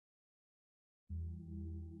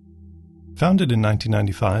Founded in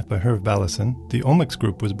 1995 by Hervé Balusson, the Olmix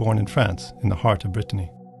Group was born in France, in the heart of Brittany.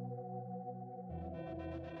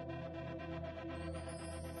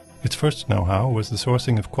 Its first know-how was the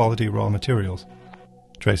sourcing of quality raw materials,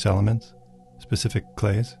 trace elements, specific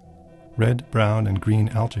clays, red, brown, and green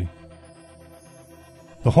algae.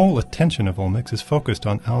 The whole attention of Olmix is focused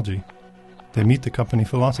on algae. They meet the company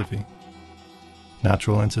philosophy: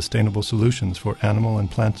 natural and sustainable solutions for animal and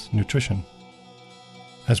plant nutrition.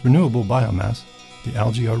 As renewable biomass, the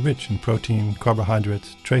algae are rich in protein,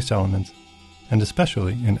 carbohydrates, trace elements, and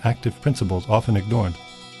especially in active principles often ignored.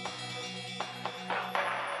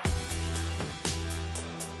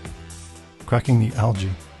 Cracking the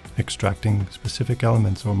algae, extracting specific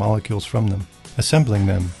elements or molecules from them, assembling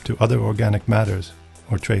them to other organic matters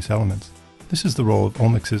or trace elements. This is the role of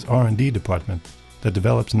Olmix's R&D department that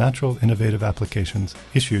develops natural, innovative applications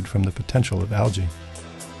issued from the potential of algae.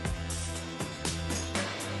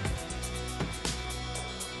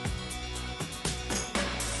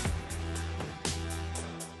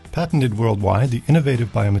 Patented worldwide, the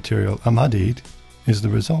innovative biomaterial additives is the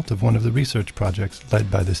result of one of the research projects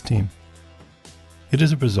led by this team. It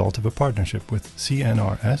is a result of a partnership with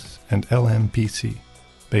CNRS and LMPC,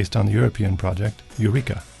 based on the European project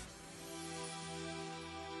Eureka.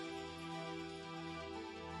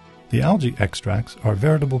 The algae extracts are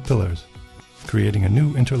veritable pillars, creating a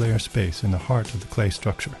new interlayer space in the heart of the clay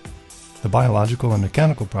structure. The biological and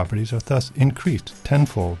mechanical properties are thus increased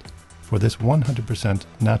tenfold for this 100%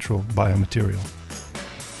 natural biomaterial.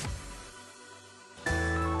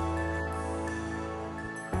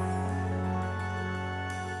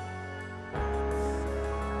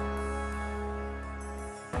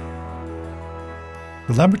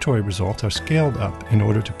 The laboratory results are scaled up in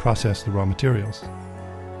order to process the raw materials,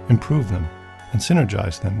 improve them, and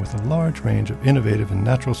synergize them with a large range of innovative and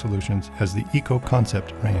natural solutions as the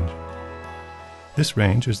eco-concept range. This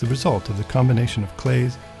range is the result of the combination of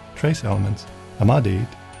clays, trace elements,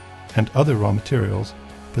 additives, and other raw materials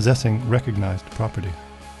possessing recognized properties.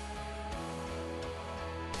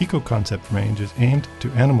 Eco-concept range is aimed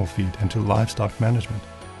to animal feed and to livestock management.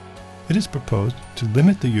 It is proposed to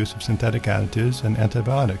limit the use of synthetic additives and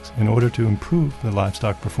antibiotics in order to improve the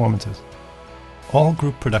livestock performances. All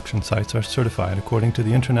group production sites are certified according to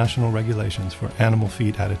the international regulations for animal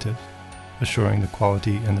feed additives, assuring the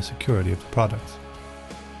quality and the security of the products.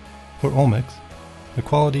 For Olmix, the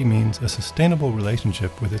quality means a sustainable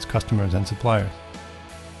relationship with its customers and suppliers.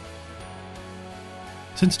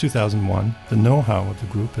 Since 2001, the know-how of the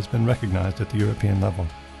group has been recognized at the European level.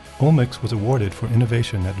 Olmix was awarded for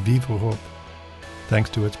innovation at Vive Europe, thanks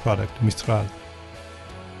to its product Mistral.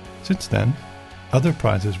 Since then, other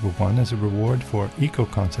prizes were won as a reward for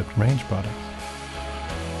eco-concept range products.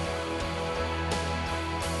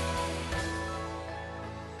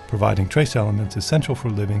 Providing trace elements essential for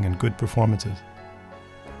living and good performances.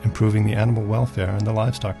 Improving the animal welfare and the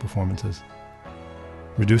livestock performances.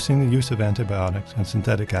 Reducing the use of antibiotics and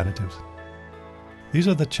synthetic additives. These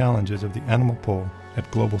are the challenges of the animal pole at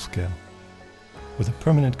global scale, with a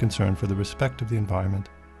permanent concern for the respect of the environment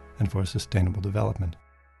and for sustainable development.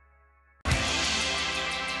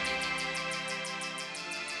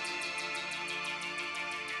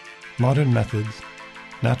 Modern methods,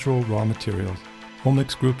 natural raw materials.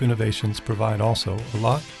 Olmix Group innovations provide also a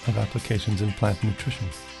lot of applications in plant nutrition.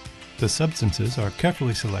 The substances are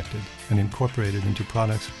carefully selected and incorporated into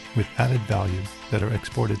products with added value that are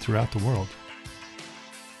exported throughout the world.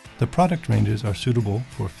 The product ranges are suitable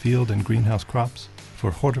for field and greenhouse crops, for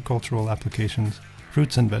horticultural applications,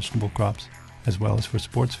 fruits and vegetable crops, as well as for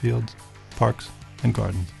sports fields, parks, and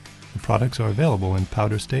gardens. The products are available in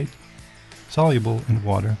powder state, soluble in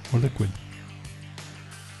water or liquid.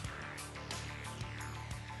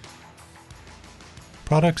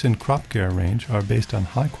 Products in crop care range are based on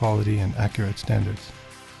high quality and accurate standards.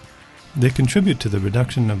 They contribute to the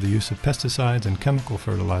reduction of the use of pesticides and chemical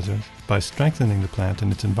fertilizers by strengthening the plant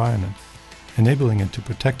and its environment, enabling it to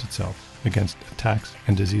protect itself against attacks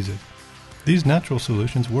and diseases. These natural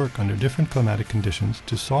solutions work under different climatic conditions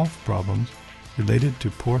to solve problems related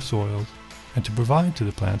to poor soils and to provide to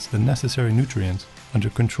the plants the necessary nutrients under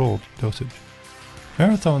controlled dosage.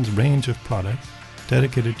 Marathon's range of products,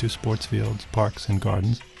 dedicated to sports fields, parks, and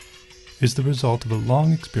gardens, is the result of a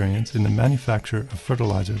long experience in the manufacture of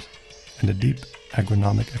fertilizers and a deep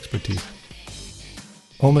agronomic expertise.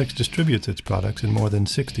 Olmix distributes its products in more than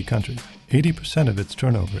 60 countries. 80% of its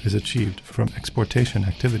turnover is achieved from exportation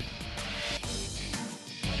activity.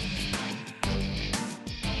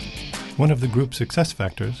 One of the group's success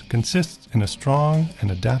factors consists in a strong and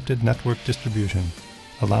adapted network distribution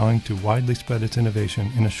allowing to widely spread its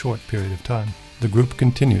innovation in a short period of time. The group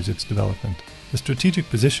continues its development. The strategic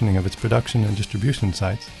positioning of its production and distribution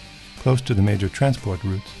sites, close to the major transport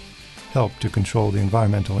routes, help to control the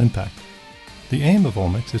environmental impact. The aim of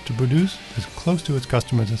Olmix is to produce as close to its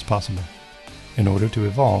customers as possible, in order to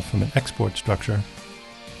evolve from an export structure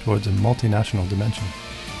towards a multinational dimension.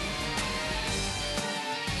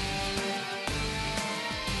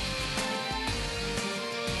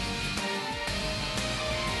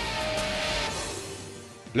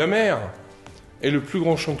 La mer est le plus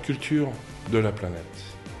grand champ de culture de la planète.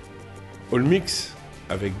 Olmix,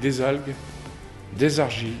 avec des algues, des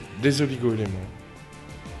argiles, des oligo-éléments,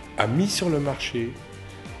 a mis sur le marché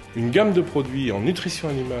une gamme de produits en nutrition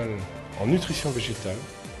animale, en nutrition végétale,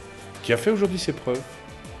 qui a fait aujourd'hui ses preuves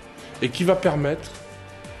et qui va permettre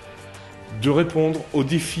de répondre au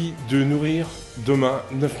défi de nourrir demain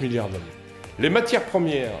 9 milliards d'hommes. Les matières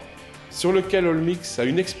premières sur lesquelles Olmix a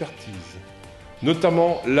une expertise,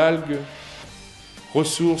 notamment l'algue,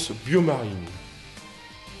 ressource biomarine,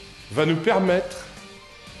 va nous permettre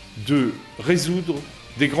de résoudre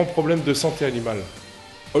des grands problèmes de santé animale.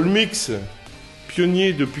 Olmix,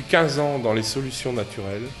 pionnier depuis 15 ans dans les solutions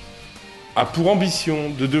naturelles, a pour ambition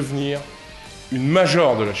de devenir une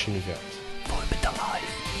major de la chimie verte.